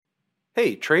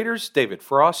Hey traders, David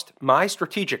Frost, my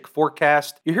strategic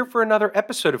forecast. You're here for another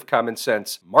episode of Common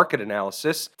Sense Market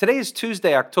Analysis. Today is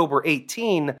Tuesday, October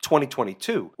 18,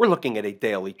 2022. We're looking at a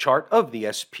daily chart of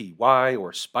the SPY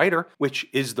or Spider, which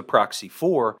is the proxy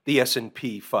for the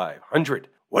S&P 500.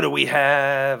 What do we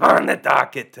have on the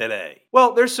docket today?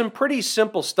 Well, there's some pretty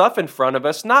simple stuff in front of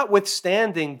us,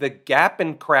 notwithstanding the gap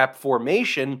and crap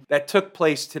formation that took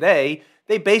place today.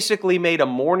 They basically made a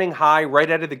morning high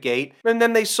right out of the gate, and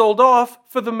then they sold off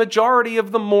for the majority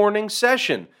of the morning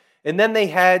session. And then they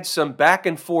had some back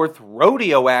and forth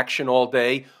rodeo action all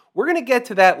day. We're going to get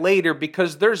to that later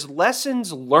because there's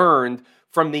lessons learned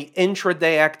from the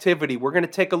intraday activity. We're going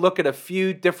to take a look at a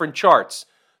few different charts.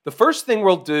 The first thing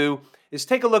we'll do is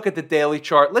take a look at the daily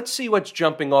chart. Let's see what's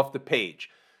jumping off the page.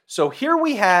 So here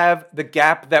we have the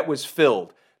gap that was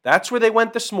filled. That's where they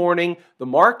went this morning. The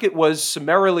market was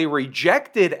summarily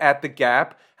rejected at the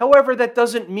gap. However, that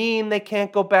doesn't mean they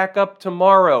can't go back up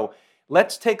tomorrow.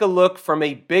 Let's take a look from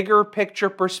a bigger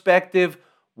picture perspective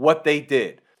what they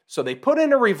did. So they put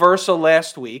in a reversal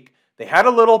last week. They had a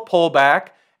little pullback.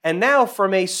 And now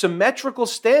from a symmetrical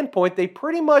standpoint, they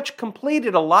pretty much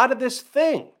completed a lot of this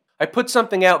thing. I put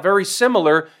something out very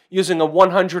similar using a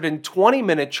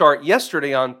 120-minute chart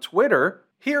yesterday on Twitter.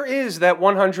 Here is that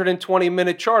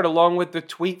 120-minute chart along with the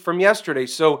tweet from yesterday.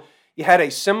 So you had a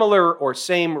similar or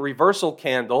same reversal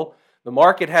candle. The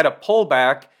market had a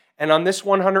pullback. And on this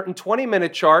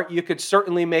 120-minute chart, you could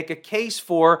certainly make a case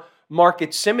for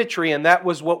market symmetry. And that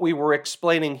was what we were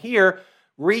explaining here,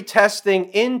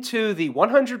 retesting into the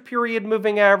 100-period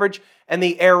moving average and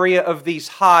the area of these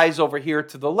highs over here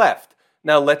to the left.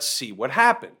 Now let's see what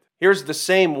happened. Here's the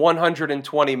same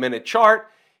 120-minute chart.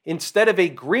 Instead of a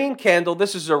green candle,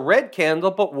 this is a red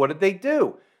candle, but what did they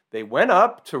do? They went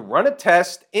up to run a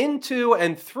test into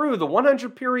and through the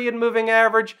 100-period moving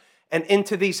average and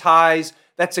into these highs.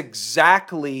 That's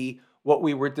exactly what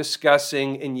we were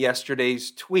discussing in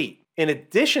yesterday's tweet. In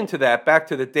addition to that, back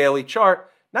to the daily chart,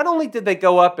 not only did they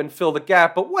go up and fill the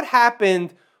gap, but what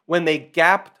happened when they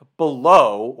gapped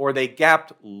below or they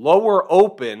gapped lower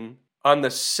open on the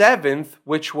 7th,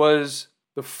 which was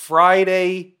the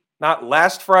Friday, not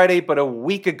last Friday, but a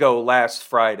week ago last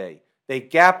Friday. They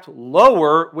gapped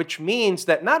lower, which means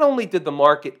that not only did the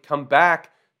market come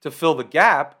back to fill the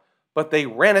gap, but they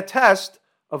ran a test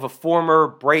of a former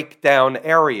breakdown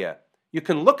area. You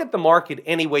can look at the market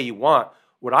any way you want.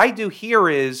 What I do here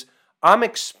is I'm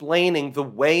explaining the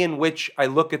way in which I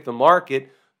look at the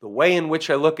market, the way in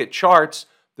which I look at charts,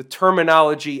 the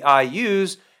terminology I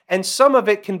use, and some of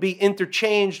it can be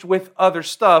interchanged with other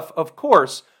stuff, of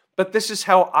course, but this is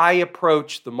how I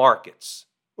approach the markets.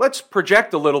 Let's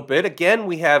project a little bit. Again,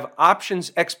 we have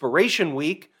options expiration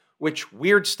week, which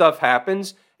weird stuff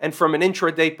happens. And from an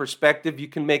intraday perspective, you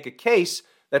can make a case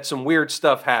that some weird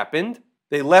stuff happened.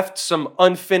 They left some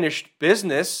unfinished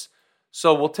business.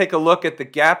 So we'll take a look at the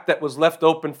gap that was left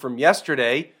open from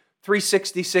yesterday.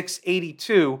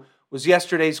 366.82 was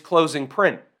yesterday's closing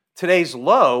print. Today's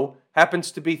low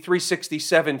happens to be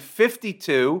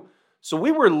 367.52. So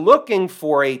we were looking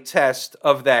for a test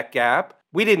of that gap.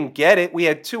 We didn't get it. We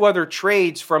had two other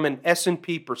trades from an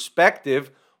S&P perspective.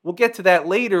 We'll get to that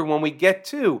later when we get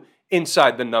to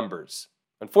inside the numbers.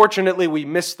 Unfortunately, we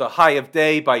missed the high of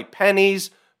day by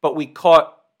pennies, but we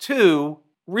caught two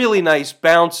really nice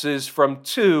bounces from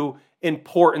two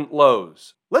important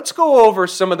lows. Let's go over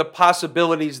some of the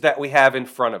possibilities that we have in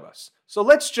front of us. So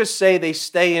let's just say they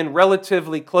stay in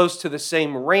relatively close to the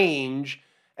same range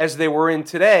as they were in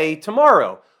today,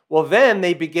 tomorrow. Well, then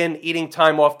they begin eating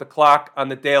time off the clock on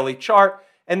the daily chart,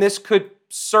 and this could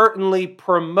certainly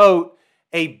promote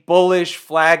a bullish,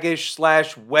 flaggish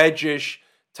 / wedgish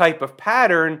type of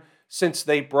pattern since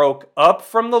they broke up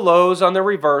from the lows on the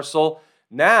reversal.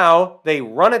 Now they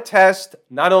run a test,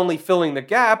 not only filling the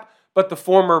gap, but the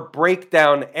former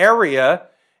breakdown area.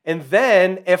 And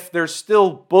then if there's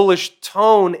still bullish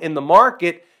tone in the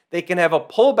market, they can have a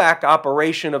pullback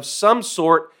operation of some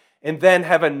sort and then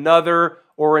have another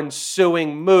or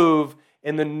ensuing move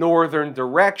in the northern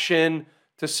direction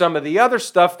to some of the other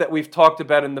stuff that we've talked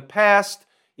about in the past.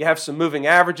 You have some moving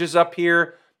averages up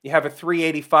here. You have a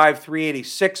 385,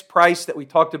 386 price that we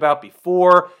talked about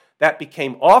before. That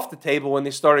became off the table when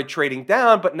they started trading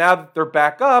down, but now that they're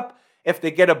back up, if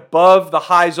they get above the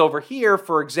highs over here,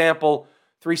 for example,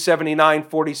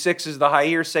 379.46 is the high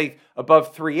here, say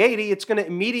above 380, it's going to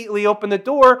immediately open the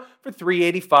door for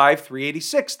 385,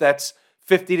 386. That's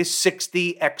 50 to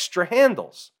 60 extra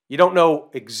handles. You don't know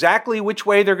exactly which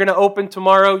way they're going to open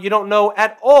tomorrow. You don't know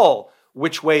at all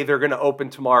which way they're going to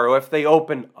open tomorrow. If they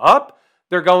open up,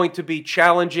 they're going to be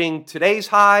challenging today's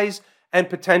highs and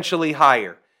potentially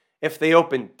higher. If they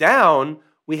open down,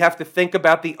 we have to think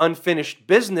about the unfinished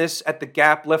business at the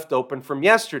gap left open from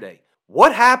yesterday.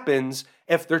 What happens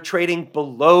if they're trading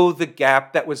below the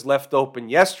gap that was left open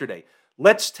yesterday?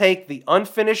 Let's take the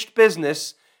unfinished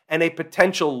business and a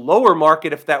potential lower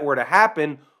market, if that were to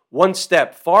happen, one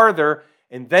step farther,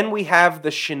 and then we have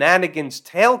the shenanigans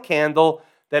tail candle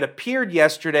that appeared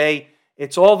yesterday.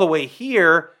 It's all the way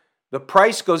here. The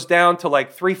price goes down to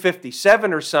like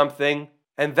 357 or something,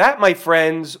 and that, my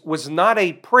friends, was not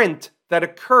a print that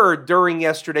occurred during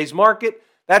yesterday's market.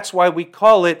 That's why we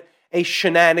call it a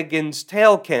shenanigans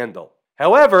tail candle.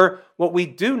 However, what we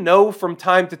do know from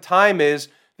time to time is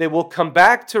they will come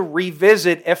back to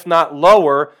revisit, if not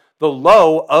lower, the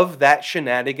low of that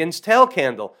shenanigans tail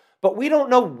candle. But we don't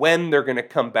know when they're going to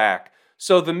come back.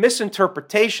 So the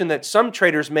misinterpretation that some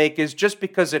traders make is just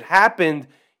because it happened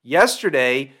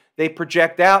yesterday, they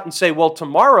project out and say, well,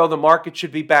 tomorrow the market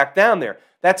should be back down there.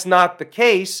 That's not the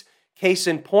case. Case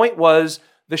in point was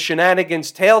the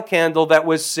shenanigans tail candle that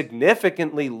was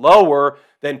significantly lower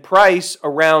than price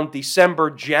around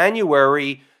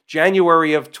January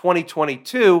of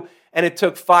 2022, and it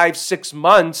took 5-6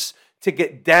 months to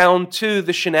get down to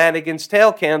the shenanigans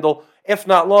tail candle, if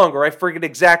not longer. I forget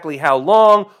exactly how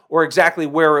long or exactly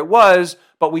where it was,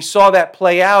 but we saw that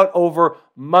play out over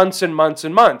months and months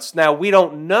and months. Now, we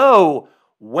don't know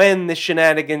when the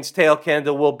shenanigans tail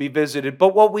candle will be visited,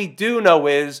 but what we do know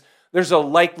is there's a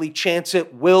likely chance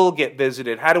it will get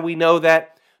visited. How do we know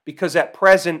that? Because at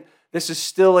present, this is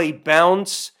still a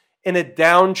bounce in a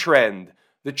downtrend.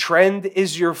 The trend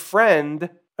is your friend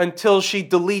until she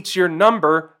deletes your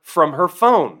number from her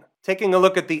phone. Taking a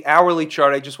look at the hourly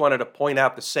chart, I just wanted to point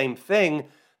out the same thing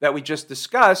that we just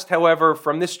discussed. However,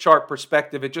 from this chart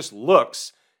perspective, it just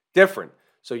looks different.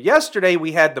 So yesterday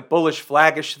we had the bullish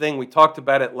flaggish thing. We talked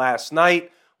about it last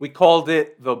night. We called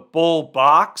it the bull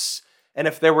box. And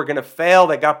if they were going to fail,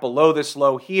 they got below this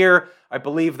low here. I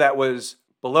believe that was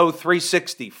below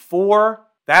 364.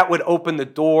 That would open the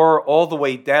door all the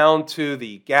way down to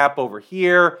the gap over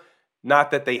here.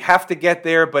 Not that they have to get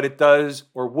there, but it does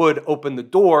or would open the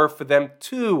door for them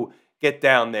to get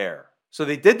down there. So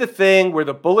they did the thing where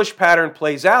the bullish pattern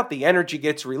plays out, the energy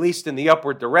gets released in the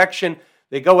upward direction.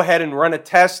 They go ahead and run a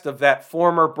test of that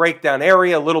former breakdown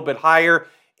area a little bit higher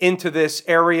into this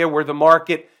area where the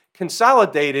market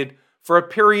consolidated for a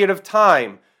period of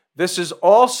time. This is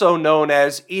also known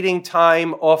as eating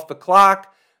time off the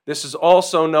clock. This is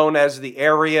also known as the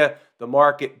area the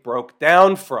market broke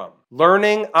down from.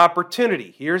 Learning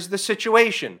opportunity. Here's the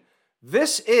situation.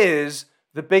 This is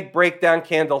the big breakdown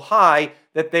candle high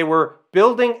that they were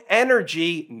building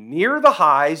energy near the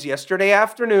highs yesterday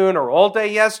afternoon or all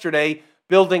day yesterday,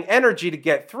 building energy to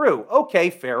get through. Okay,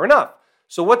 fair enough.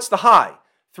 So what's the high?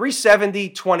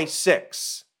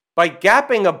 370.26. By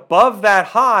gapping above that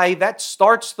high, that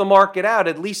starts the market out,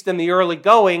 at least in the early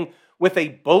going, with a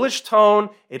bullish tone.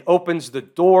 It opens the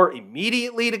door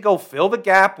immediately to go fill the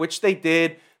gap, which they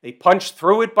did. They punched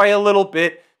through it by a little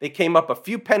bit. They came up a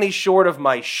few pennies short of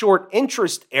my short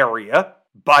interest area,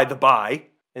 by the by,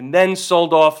 and then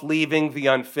sold off, leaving the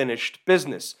unfinished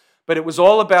business. But it was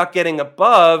all about getting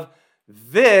above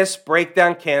this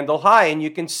breakdown candle high. And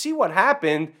you can see what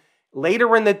happened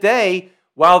later in the day.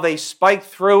 While they spiked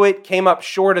through it, came up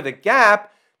short of the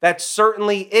gap, that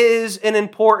certainly is an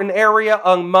important area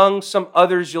among some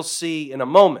others you'll see in a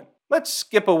moment. Let's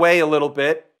skip away a little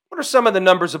bit. What are some of the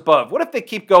numbers above? What if they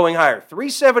keep going higher?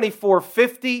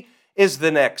 374.50 is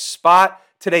the next spot.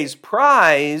 Today's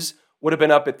prize would have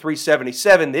been up at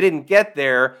 377. They didn't get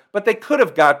there, but they could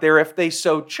have got there if they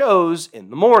so chose in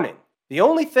the morning. The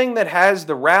only thing that has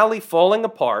the rally falling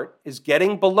apart is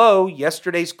getting below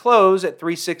yesterday's close at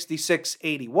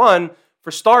 366.81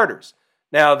 for starters.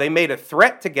 Now, they made a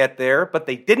threat to get there, but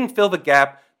they didn't fill the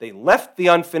gap. They left the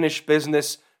unfinished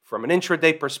business from an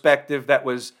intraday perspective that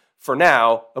was, for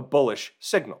now, a bullish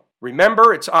signal.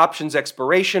 Remember, it's options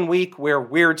expiration week where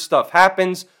weird stuff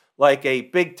happens, like a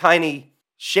big, tiny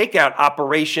shakeout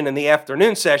operation in the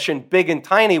afternoon session. Big and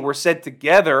tiny were said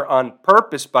together on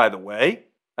purpose, by the way.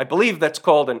 I believe that's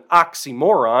called an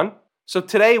oxymoron. So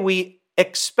today we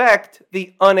expect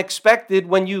the unexpected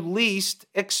when you least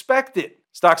expect it.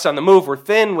 Stocks on the move were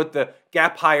thin with the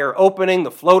gap higher opening,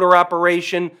 the floater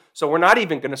operation. So we're not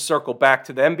even going to circle back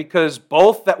to them because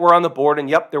both that were on the board, and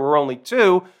yep, there were only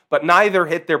two, but neither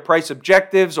hit their price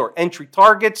objectives or entry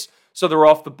targets, so they're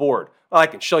off the board. Well, I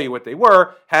can show you what they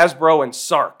were, Hasbro and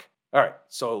Sark. All right,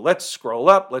 so let's scroll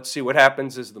up. Let's see what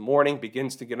happens as the morning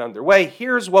begins to get underway.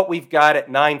 Here's what we've got at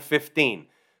 9:15.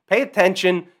 Pay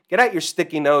attention. Get out your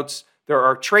sticky notes. There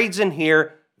are trades in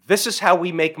here. This is how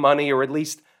we make money, or at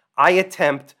least I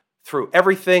attempt through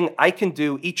everything I can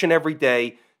do each and every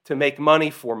day to make money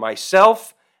for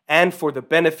myself and for the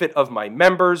benefit of my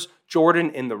members,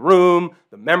 Jordan in the room,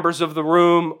 the members of the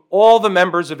room, all the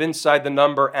members of Inside the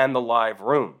Number and the live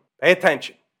room. Pay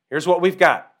attention. Here's what we've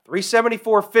got.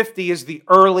 374.50 is the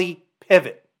early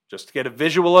pivot. Just to get a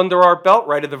visual under our belt,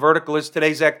 right of the vertical is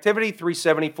today's activity,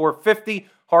 374.50,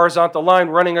 horizontal line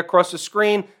running across the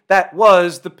screen. That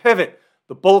was the pivot.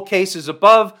 The bull case is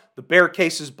above, the bear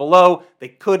case is below. They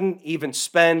couldn't even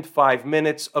spend 5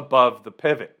 minutes above the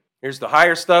pivot. Here's the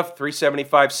higher stuff,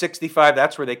 375.65.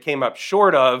 That's where they came up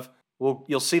short of.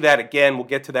 You'll see that again. We'll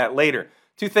get to that later.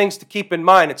 Two things to keep in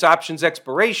mind. It's options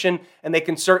expiration, and they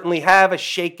can certainly have a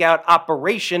shakeout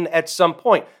operation at some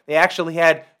point. They actually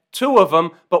had two of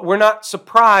them, but we're not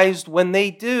surprised when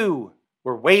they do.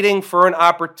 We're waiting for an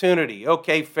opportunity.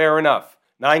 Okay, fair enough.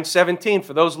 917,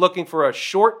 for those looking for a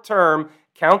short-term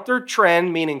counter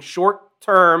trend, meaning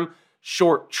short-term,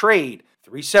 short trade.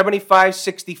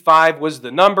 375.65 was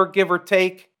the number, give or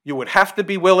take. You would have to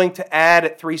be willing to add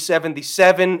at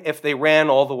 377 if they ran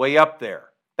all the way up there.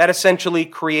 That essentially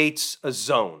creates a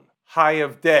zone. High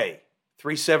of day,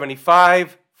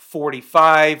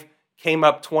 375.45, came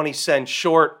up 20 cents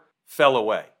short, fell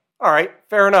away. All right,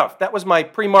 fair enough. That was my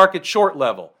pre-market short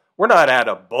level. We're not out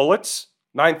of bullets.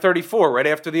 934, right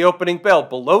after the opening bell.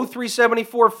 Below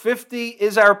 374.50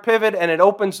 is our pivot, and it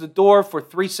opens the door for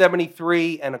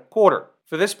 373.25.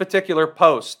 For this particular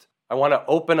post, I want to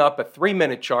open up a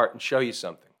 3-minute chart and show you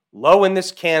something. Low in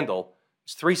this candle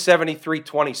is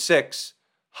 373.26.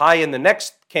 High in the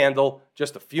next candle,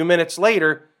 just a few minutes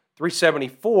later,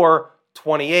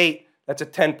 374.28. That's a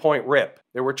 10-point rip.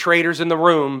 There were traders in the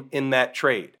room in that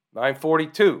trade.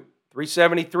 942,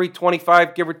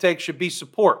 373.25, give or take, should be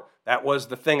support. That was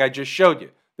the thing I just showed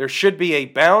you. There should be a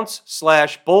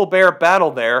bounce/bull-bear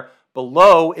battle there.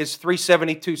 Below is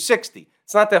 372.60.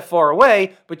 It's not that far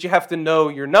away, but you have to know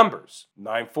your numbers.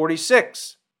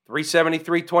 946,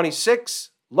 373.26,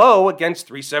 low against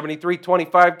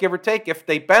 373.25, give or take. If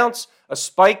they bounce, a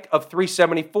spike of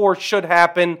 374 should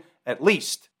happen at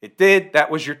least. It did.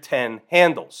 That was your 10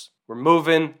 handles. We're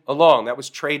moving along. That was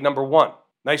trade number 1.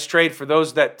 Nice trade for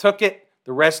those that took it.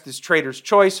 The rest is trader's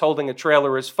choice. Holding a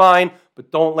trailer is fine,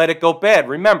 but don't let it go bad.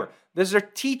 Remember, there's a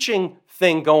teaching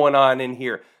thing going on in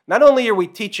here. Not only are we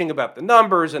teaching about the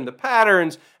numbers and the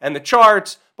patterns and the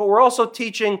charts, but we're also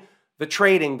teaching the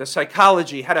trading, the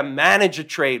psychology, how to manage a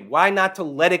trade, why not to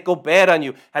let it go bad on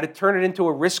you, how to turn it into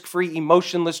a risk-free,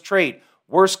 emotionless trade.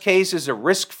 Worst case is a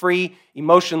risk-free,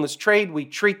 emotionless trade. We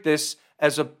treat this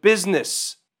as a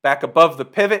business. Back above the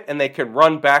pivot, and they can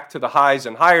run back to the highs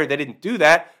and higher. They didn't do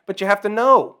that, but you have to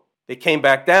know. They came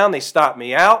back down, they stopped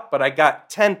me out, but I got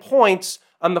 10 points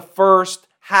on the first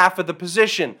half of the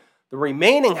position. The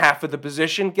remaining half of the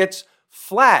position gets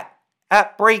flat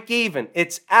at break even.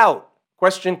 It's out.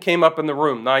 Question came up in the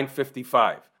room,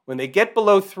 955. When they get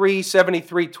below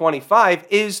 373.25,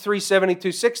 is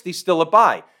 372.60 still a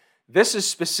buy? This is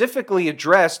specifically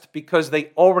addressed because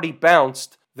they already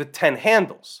bounced the 10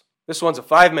 handles. This one's a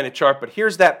 5-minute chart, but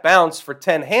here's that bounce for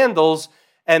 10 handles,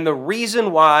 and the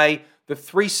reason why the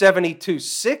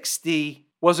 372.60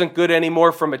 wasn't good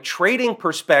anymore from a trading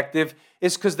perspective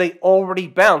is because they already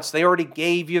bounced. They already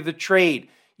gave you the trade.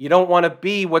 You don't want to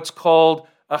be what's called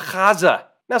a chaza.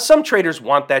 Now, some traders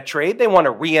want that trade. They want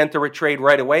to re-enter a trade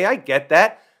right away. I get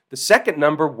that. The second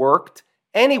number worked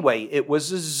anyway. It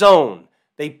was a zone.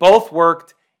 They both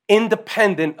worked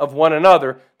independent of one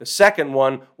another. The second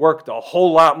one worked a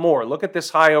whole lot more. Look at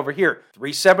this high over here,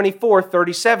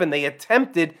 374.37. They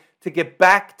attempted to get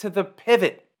back to the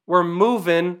pivot. We're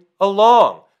moving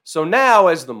along. So now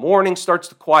as the morning starts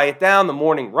to quiet down, the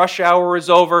morning rush hour is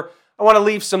over, I want to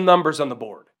leave some numbers on the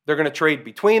board. They're going to trade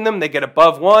between them. They get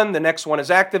above one. The next one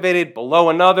is activated, below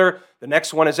another. The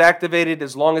next one is activated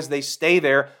as long as they stay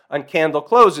there on candle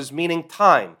closes, meaning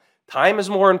time. Time is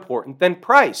more important than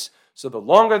price. So the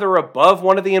longer they're above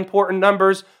one of the important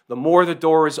numbers, the more the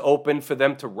door is open for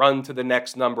them to run to the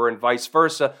next number and vice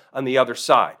versa on the other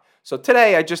side. So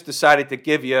today I just decided to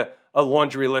give you a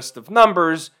laundry list of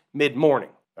numbers mid-morning.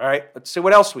 All right, let's see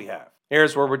what else we have.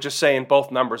 Here's where we're just saying both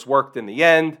numbers worked in the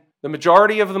end. The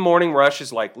majority of the morning rush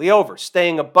is likely over.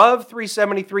 Staying above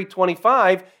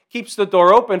 373.25 keeps the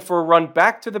door open for a run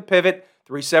back to the pivot,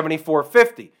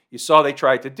 374.50. You saw they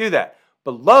tried to do that.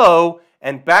 Below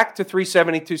and back to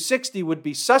 372.60 would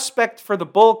be suspect for the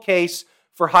bull case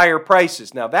for higher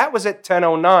prices. Now, that was at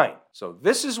 10:09. So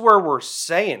this is where we're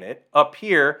saying it up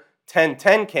here,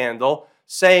 10:10 candle,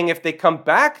 saying if they come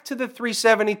back to the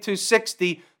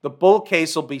 372.60, the bull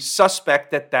case will be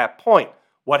suspect at that point.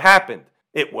 What happened?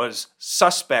 It was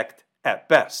suspect at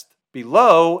best.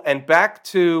 below and back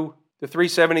to the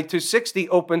 372.60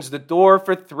 opens the door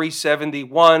for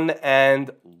 371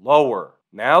 and lower.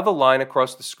 Now the line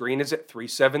across the screen is at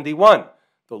 371.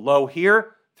 The low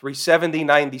here,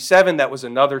 370.97. That was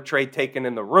another trade taken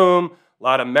in the room. A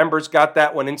lot of members got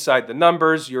that one inside the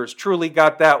numbers. Yours truly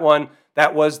got that one.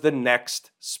 That was the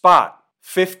next spot.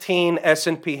 15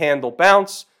 S&P handle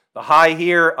bounce. The high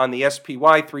here on the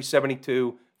SPY,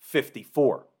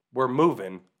 372.54. We're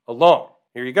moving along.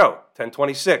 Here you go,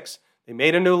 1026. They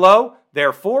made a new low.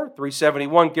 Therefore,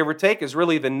 371, give or take, is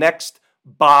really the next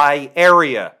buy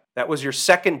area. That was your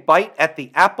second bite at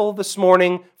the apple this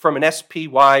morning from an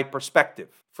SPY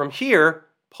perspective. From here,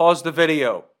 pause the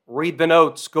video, read the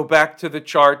notes, go back to the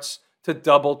charts to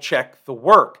double check the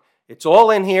work. It's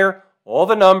all in here, all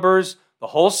the numbers, the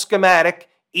whole schematic,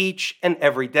 each and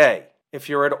every day. If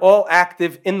you're at all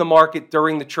active in the market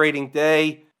during the trading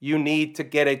day, you need to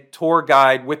get a tour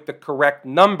guide with the correct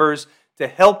numbers to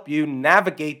help you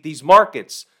navigate these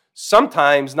markets.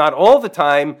 Sometimes, not all the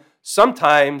time,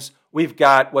 sometimes we've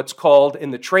got what's called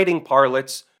in the trading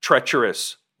parlance,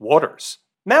 treacherous waters.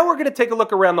 Now we're going to take a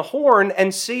look around the horn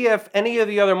and see if any of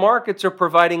the other markets are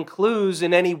providing clues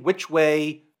in any which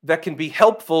way that can be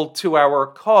helpful to our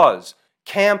cause.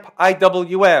 CAMP,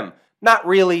 IWM, not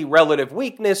really relative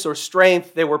weakness or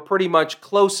strength. They were pretty much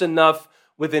close enough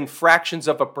within fractions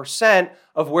of a percent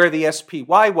of where the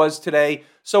SPY was today.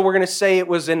 So we're going to say it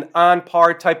was an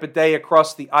on-par type of day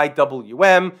across the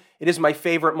IWM. It is my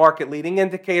favorite market leading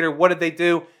indicator. What did they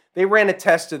do? They ran a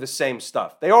test of the same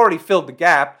stuff. They already filled the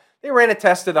gap. They ran a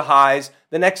test of the highs.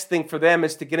 The next thing for them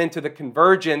is to get into the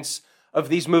convergence of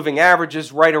these moving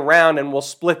averages right around, and we'll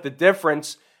split the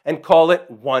difference and call it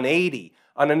 180.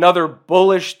 On another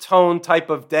bullish tone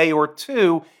type of day or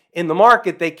two in the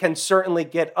market, they can certainly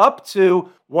get up to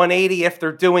 180. If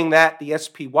they're doing that, the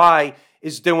SPY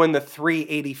is doing the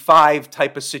 385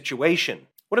 type of situation.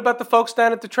 What about the folks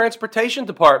down at the transportation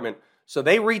department? So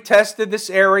they retested this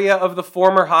area of the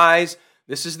former highs.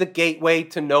 This is the gateway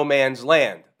to no man's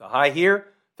land. The high here,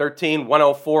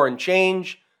 13,104 and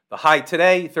change. The high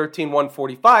today,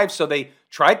 13,145. So they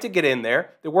tried to get in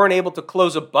there. They weren't able to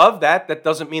close above that. That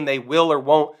doesn't mean they will or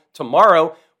won't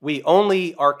tomorrow. We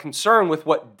only are concerned with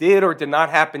what did or did not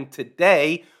happen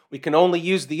today. We can only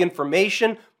use the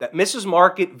information that Mrs.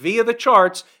 Market, via the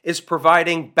charts, is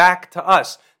providing back to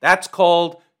us. That's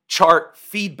called chart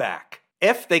feedback.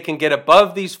 If they can get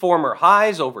above these former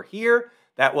highs over here,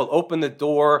 that will open the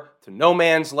door to no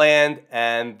man's land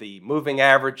and the moving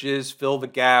averages, fill the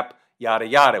gap, yada,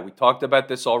 yada. We talked about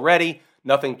this already.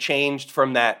 Nothing changed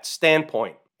from that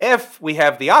standpoint. If we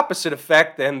have the opposite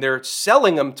effect and they're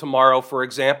selling them tomorrow, for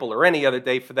example, or any other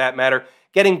day for that matter,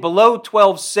 getting below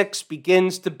 12.6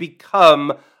 begins to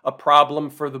become a problem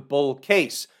for the bull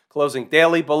case. Closing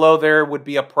daily below there would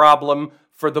be a problem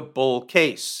for the bull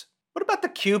case. What about the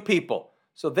Q people?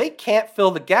 So they can't fill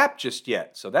the gap just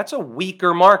yet. So that's a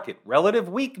weaker market, relative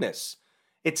weakness.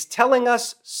 It's telling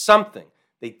us something.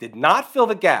 They did not fill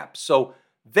the gap. So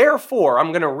therefore,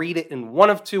 I'm going to read it in one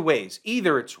of two ways.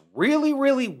 Either it's really,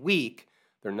 really weak,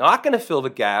 they're not going to fill the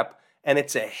gap, and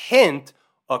it's a hint,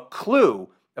 a clue,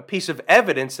 a piece of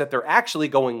evidence that they're actually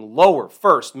going lower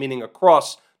first, meaning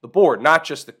across the board, not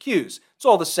just the Qs. It's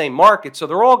all the same market, so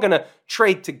they're all going to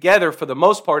trade together for the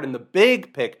most part in the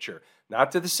big picture,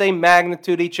 not to the same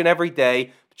magnitude each and every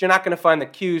day, but you're not going to find the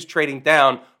Qs trading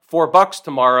down $4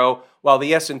 tomorrow while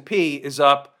the S&P is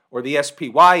up or the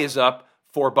SPY is up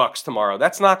 $4 tomorrow.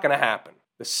 That's not going to happen.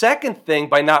 The second thing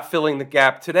by not filling the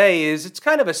gap today is it's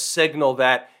kind of a signal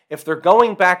that if they're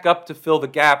going back up to fill the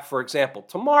gap, for example,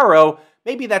 tomorrow,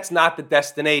 maybe that's not the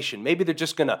destination. Maybe they're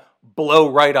just going to blow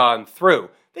right on through.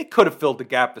 They could have filled the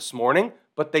gap this morning,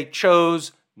 but they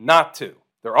chose not to.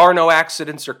 There are no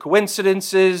accidents or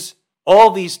coincidences.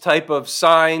 All these type of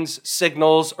signs,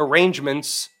 signals,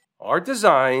 arrangements are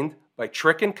designed by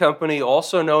Trick & Company,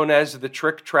 also known as the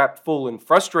Trick, Trap, Fool, and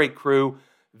Frustrate crew.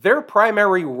 Their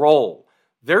primary role,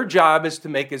 their job is to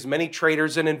make as many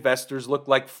traders and investors look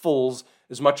like fools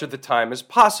as much of the time as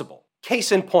possible.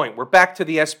 Case in point, we're back to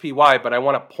the SPY, but I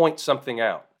want to point something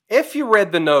out. If you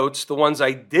read the notes, the ones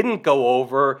I didn't go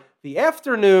over, the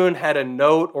afternoon had a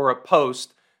note or a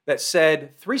post that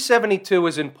said 372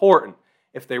 is important.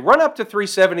 If they run up to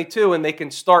 372 and they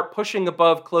can start pushing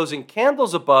above, closing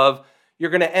candles above, you're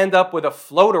going to end up with a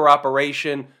floater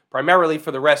operation primarily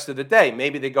for the rest of the day.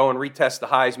 Maybe they go and retest the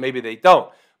highs, maybe they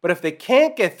don't. But if they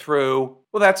can't get through,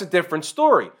 well, that's a different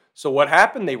story. So what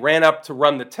happened? They ran up to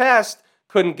run the test,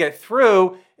 couldn't get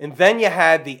through, and then you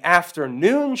had the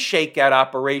afternoon shakeout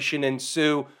operation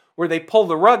ensue where they pulled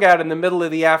the rug out in the middle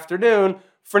of the afternoon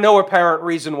for no apparent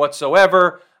reason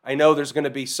whatsoever. I know there's going to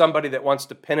be somebody that wants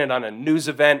to pin it on a news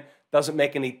event. Doesn't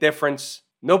make any difference.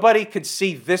 Nobody could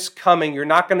see this coming. You're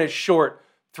not going to short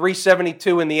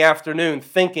 372 in the afternoon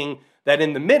thinking that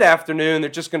in the mid-afternoon they're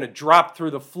just going to drop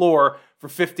through the floor for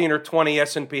 15 or 20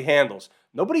 S&P handles.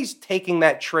 Nobody's taking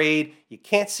that trade. You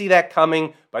can't see that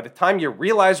coming. By the time you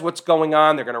realize what's going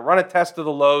on, they're going to run a test of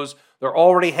the lows. They're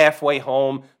already halfway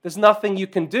home. There's nothing you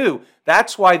can do.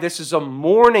 That's why this is a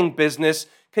morning business,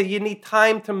 because you need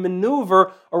time to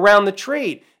maneuver around the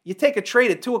trade. You take a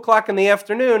trade at 2 o'clock in the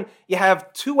afternoon, you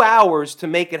have 2 hours to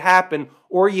make it happen,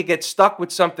 or you get stuck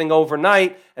with something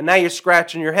overnight, and now you're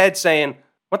scratching your head saying,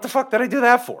 what the fuck did I do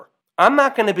that for? I'm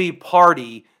not going to be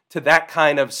party to that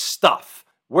kind of stuff.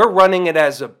 We're running it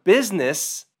as a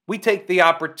business. We take the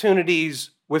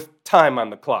opportunities with time on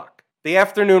the clock. The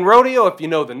afternoon rodeo, if you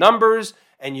know the numbers,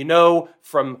 and you know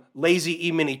from Lazy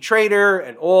E-mini Trader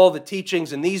and all the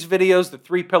teachings in these videos, the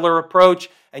 3-pillar approach,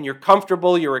 and you're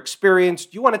comfortable, you're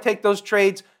experienced, you want to take those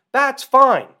trades, that's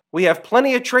fine. We have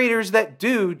plenty of traders that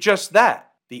do just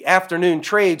that. The afternoon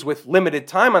trades with limited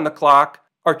time on the clock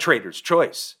are trader's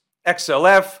choice.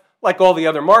 XLF, like all the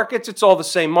other markets, it's all the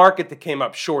same market that came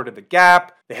up short of the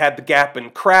gap. They had the gap in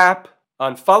crap.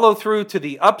 On follow through to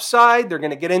the upside, they're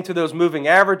going to get into those moving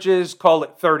averages, call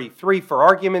it 33 for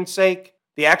argument's sake.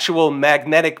 The actual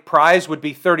magnetic prize would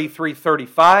be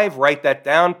 33.35. Write that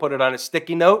down, put it on a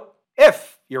sticky note.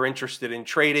 If you're interested in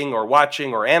trading or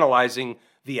watching or analyzing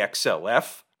the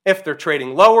XLF. If they're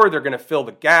trading lower, they're going to fill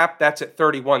the gap. That's at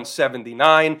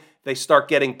 31.79. They start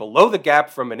getting below the gap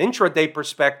from an intraday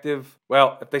perspective.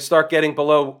 Well, if they start getting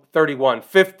below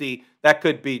 31.50, that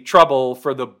could be trouble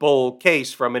for the bull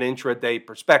case from an intraday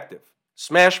perspective.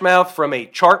 Smash mouth from a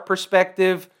chart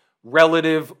perspective,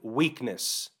 relative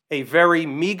weakness. A very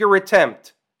meager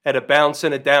attempt at a bounce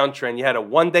in a downtrend. You had a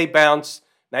one-day bounce,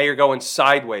 now you're going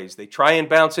sideways. They try and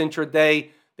bounce intraday,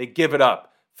 they give it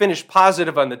up. Finish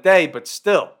positive on the day, but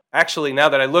still. Actually, now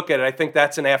that I look at it, I think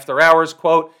that's an after-hours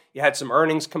quote. You had some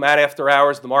earnings come out after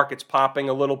hours. The market's popping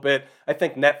a little bit. I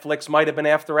think Netflix might have been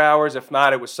after hours. If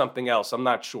not, it was something else. I'm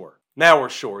not sure. Now we're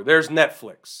sure. There's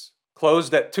Netflix.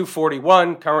 Closed at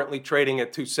 241, currently trading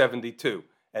at 272.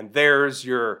 And there's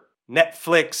your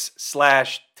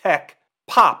Netflix/tech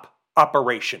pop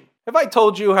operation. Have I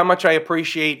told you how much I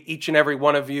appreciate each and every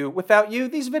one of you? Without you,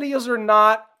 these videos are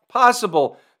not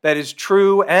possible. That is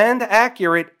true and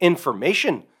accurate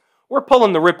information. We're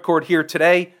pulling the ripcord here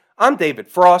today. I'm David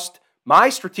Frost, my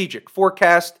strategic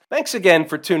forecast. Thanks again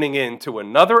for tuning in to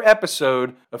another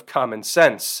episode of Common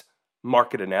Sense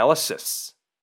Market Analysis.